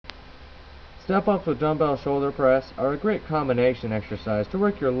Step-ups with dumbbell shoulder press are a great combination exercise to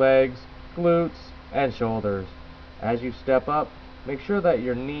work your legs, glutes, and shoulders. As you step up, make sure that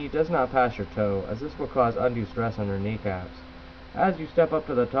your knee does not pass your toe, as this will cause undue stress on your kneecaps. As you step up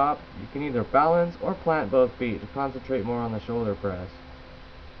to the top, you can either balance or plant both feet to concentrate more on the shoulder press.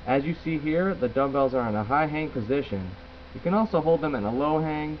 As you see here, the dumbbells are in a high hang position. You can also hold them in a low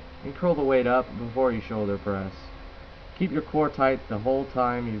hang and curl the weight up before you shoulder press. Keep your core tight the whole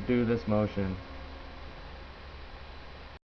time you do this motion.